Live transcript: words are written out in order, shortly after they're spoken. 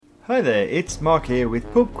Hi there, it's Mark here with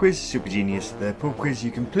Pub Quiz Super Genius, the pub quiz you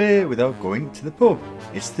can play without going to the pub.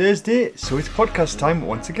 It's Thursday, so it's podcast time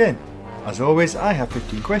once again. As always, I have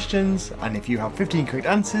 15 questions, and if you have 15 correct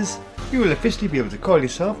answers, you will officially be able to call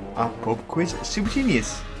yourself a Pub Quiz Super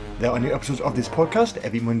Genius. There are new episodes of this podcast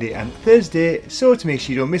every Monday and Thursday, so to make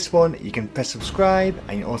sure you don't miss one, you can press subscribe,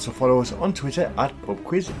 and you can also follow us on Twitter at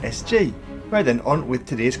PubQuizSG. Right then, on with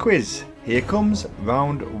today's quiz. Here comes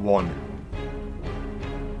round 1.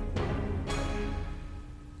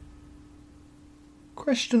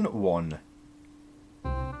 Question 1.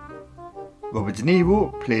 Robert De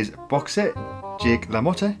Niro plays boxer Jake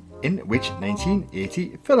LaMotta in which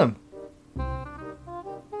 1980 film?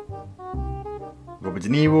 Robert De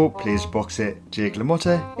Niro plays boxer Jake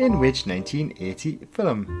LaMotta in which 1980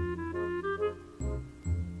 film?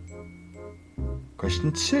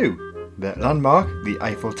 Question 2. The landmark, the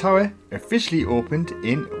Eiffel Tower, officially opened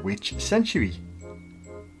in which century?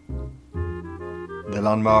 The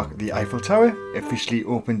landmark, the Eiffel Tower, officially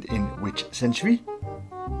opened in which century?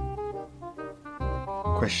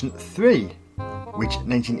 Question 3. Which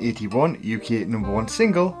 1981 UK number 1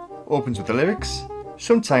 single opens with the lyrics,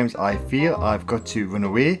 "Sometimes I feel I've got to run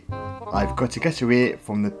away, I've got to get away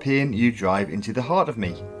from the pain you drive into the heart of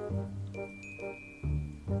me"?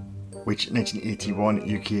 Which 1981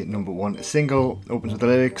 UK number 1 single opens with the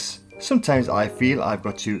lyrics, "Sometimes I feel I've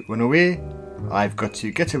got to run away, I've got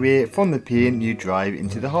to get away from the pain you drive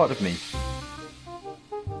into the heart of me"?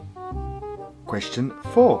 Question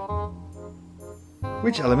 4.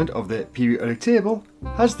 Which element of the periodic table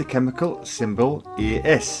has the chemical symbol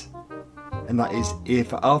AS? And that is A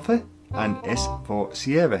for Alpha and S for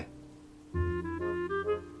Sierra.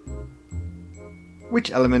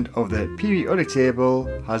 Which element of the periodic table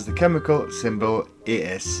has the chemical symbol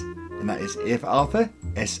AS? And that is A for Alpha,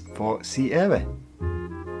 S for Sierra.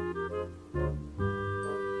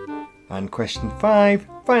 And question 5,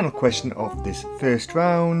 final question of this first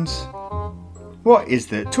round. What is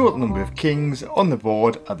the total number of kings on the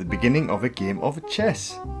board at the beginning of a game of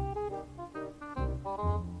chess?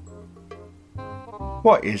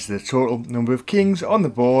 What is the total number of kings on the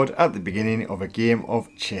board at the beginning of a game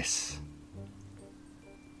of chess?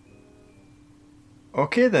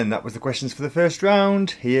 Okay then, that was the questions for the first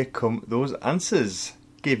round. Here come those answers.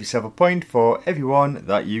 Give yourself a point for every one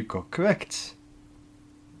that you got correct.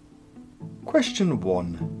 Question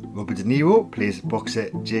 1. Robert De Niro plays boxer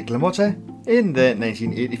Jake LaMotta in the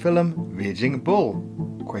 1980 film Raging Bull.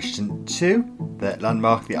 Question 2. The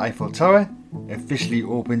landmark, the Eiffel Tower, officially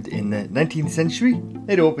opened in the 19th century.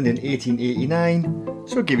 It opened in 1889,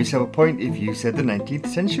 so give yourself a point if you said the 19th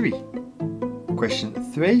century. Question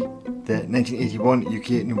 3. The 1981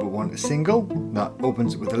 UK number 1 single that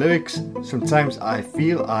opens with the lyrics, "Sometimes I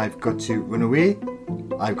feel I've got to run away,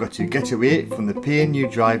 I've got to get away from the pain you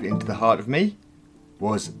drive into the heart of me,"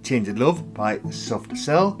 was Tainted Love by Soft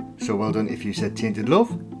Cell, so well done if you said Tainted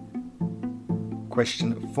Love.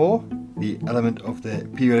 Question 4. The element of the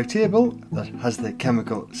periodic table that has the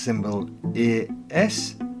chemical symbol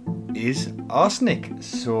AS is arsenic,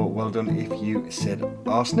 so well done if you said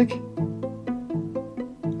arsenic.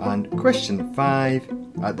 And question 5.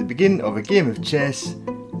 At the beginning of a game of chess,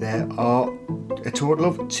 there are a total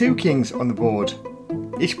of 2 kings on the board.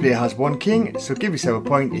 Each player has 1 king, so give yourself a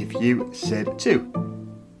point if you said 2.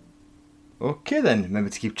 Okay then, remember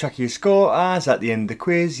to keep track of your score, as at the end of the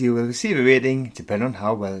quiz you will receive a rating depending on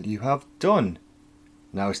how well you have done.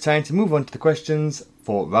 Now it's time to move on to the questions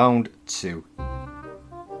for round 2.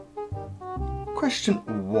 Question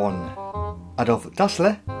 1. Adolf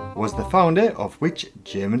Dassler was the founder of which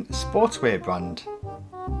German sportswear brand?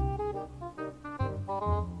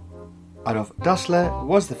 Adolf Dassler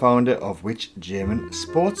was the founder of which German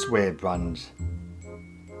sportswear brand?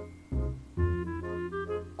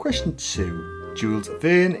 Question 2. Jules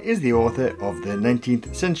Verne is the author of the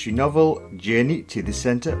 19th century novel Journey to the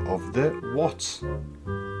Centre of the what?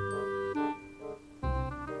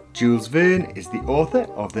 Jules Verne is the author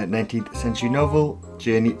of the 19th century novel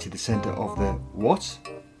Journey to the Centre of the what?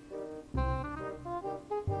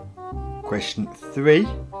 Question 3.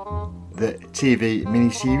 The TV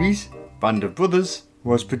miniseries Band of Brothers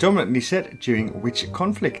was predominantly set during which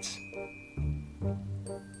conflict?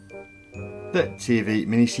 The TV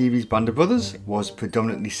miniseries Band of Brothers was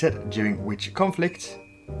predominantly set during which conflict?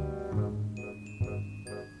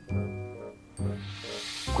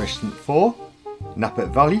 Question 4. Napa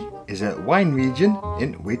Valley is a wine region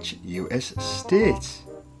in which US state?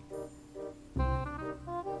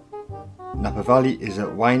 Napa Valley is a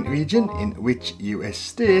wine region in which US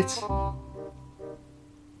state?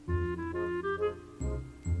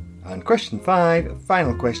 And question 5,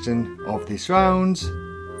 final question of this round.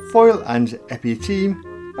 Foil and épée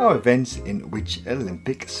team are events in which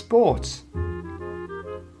Olympic sports?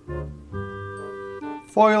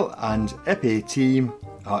 Foil and épée team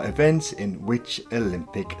are events in which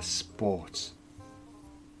Olympic sports?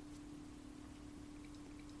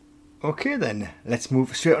 Okay then, let's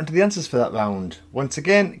move straight on to the answers for that round. Once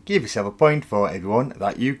again, give yourself a point for everyone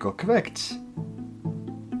that you got correct.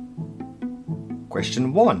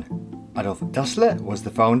 Question 1. Adolf Dassler was the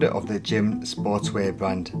founder of the German sportswear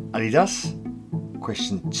brand Adidas.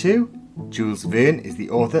 Question 2. Jules Verne is the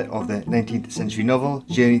author of the 19th century novel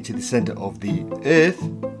Journey to the Centre of the Earth.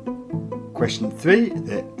 Question 3.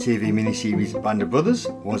 The TV miniseries Band of Brothers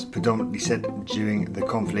was predominantly set during the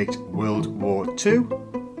conflict World War II.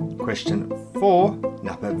 Question 4.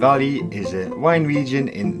 Napa Valley is a wine region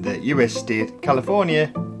in the US state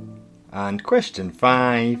California. And question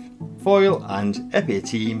 5. Foil and épée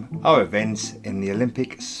team are events in the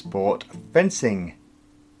Olympic sport fencing.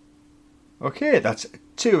 Okay, that's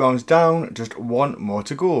 2 rounds down, just 1 more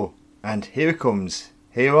to go. And here it comes.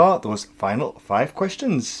 Here are those final 5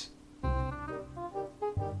 questions.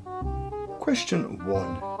 Question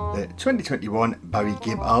 1. The 2021 Barry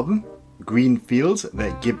Gibb album, Green Fields,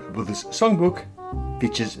 the Gibb Brothers Songbook,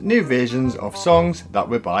 features new versions of songs that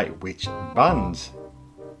were by which bands?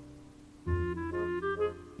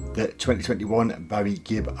 The 2021 Barry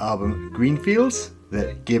Gibb album, Green Fields,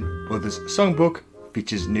 the Gibb Brothers Songbook,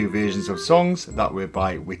 features new versions of songs that were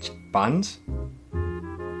by which bands?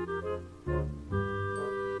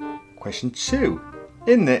 Question 2.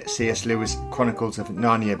 In the C.S. Lewis Chronicles of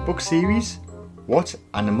Narnia book series, what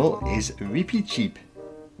animal is Reepicheep?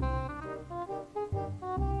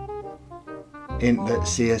 In the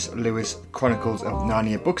C.S. Lewis Chronicles of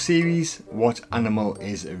Narnia book series, what animal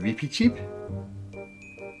is Reepicheep?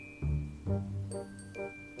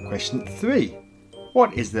 Question 3.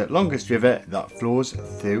 What is the longest river that flows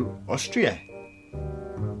through Austria?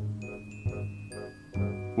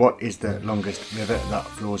 What is the longest river that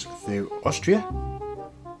flows through Austria?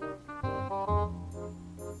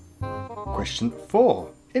 Question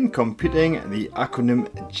 4. In computing, the acronym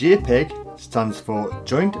JPEG stands for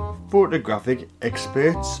Joint Photographic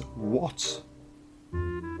Experts what?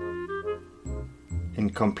 In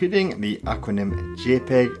computing, the acronym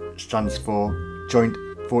JPEG stands for Joint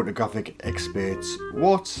Photographic Experts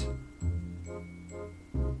what?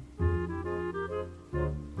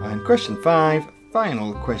 And question 5,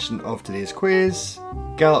 final question of today's quiz.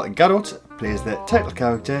 Gal Gadot plays the title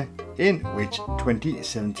character in which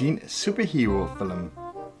 2017 superhero film?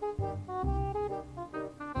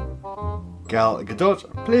 Gal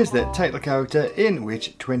Gadot plays the title character in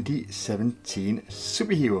which 2017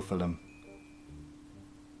 superhero film?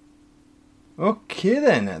 Okay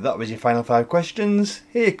then, that was your final 5 questions.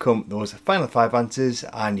 Here come those final 5 answers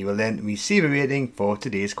and you will then receive a rating for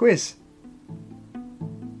today's quiz.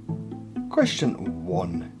 Question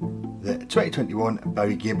 1. The 2021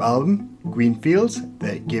 Barry Gibb album, Green Fields,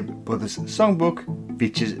 the Gibb Brothers Songbook,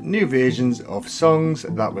 features new versions of songs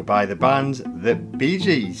that were by the band The Bee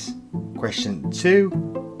Gees. Question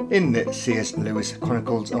 2. In the C.S. Lewis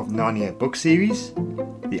Chronicles of Narnia book series,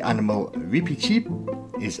 the animal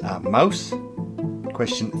Reepicheep is a mouse.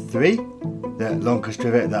 Question 3. The longest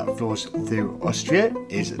river that flows through Austria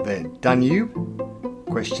is the Danube.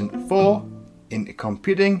 Question 4. In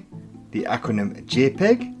computing, the acronym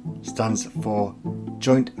JPEG stands for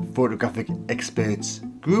Joint Photographic Experts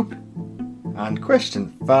Group. And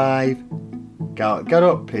question 5. Gal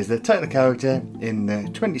Gadot plays the title character in the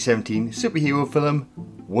 2017 superhero film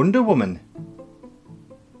Wonder Woman.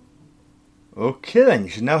 Okay then, you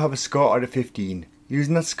should now have a score out of 15.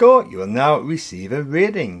 Using that score, you will now receive a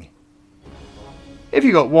rating. If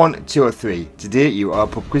you got 1, 2 or 3, today you are a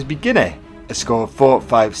pub quiz beginner. A score of 4,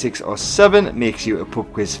 5, 6 or 7 makes you a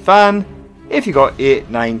pub quiz fan. If you got 8,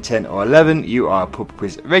 9, 10 or 11, you are a pub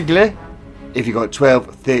quiz regular. If you got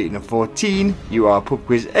 12, 13 and 14, you are a pub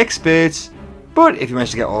quiz expert. But if you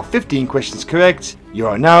manage to get all 15 questions correct, you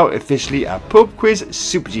are now officially a pub quiz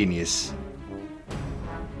super genius.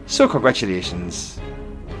 So congratulations.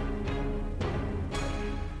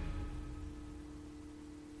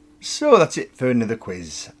 So that's it for another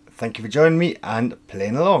quiz. Thank you for joining me and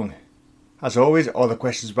playing along. As always, all the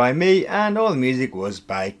questions by me and all the music was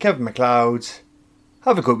by Kevin MacLeod.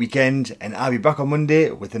 Have a good weekend and I'll be back on Monday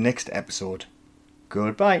with the next episode.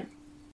 Goodbye.